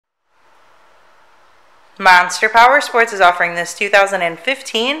Monster Powersports is offering this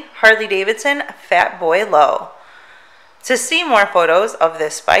 2015 Harley-Davidson Fat Boy Lo. To see more photos of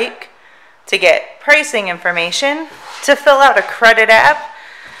this bike, to get pricing information, to fill out a credit app,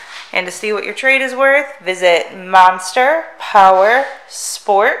 and to see what your trade is worth, visit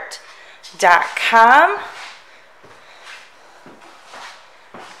monsterpowersport.com.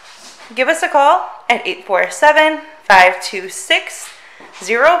 Give us a call at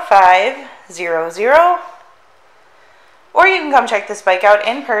 847-526-0500. Or you can come check this bike out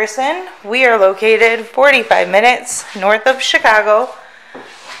in person. We are located 45 minutes north of Chicago,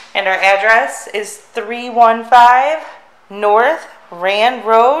 and our address is 315 North Rand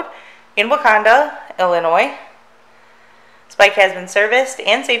Road in Wauconda, Illinois. This bike has been serviced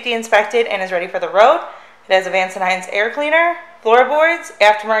and safety inspected and is ready for the road. It has a Vance & Hines air cleaner, floorboards,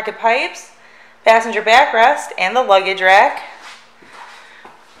 aftermarket pipes, passenger backrest, and the luggage rack.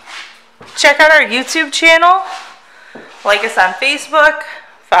 Check out our YouTube channel. Like us on Facebook,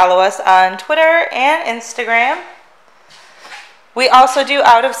 follow us on Twitter and Instagram. We also do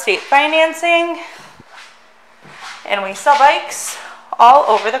out-of-state financing, and we sell bikes all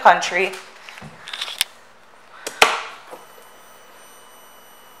over the country.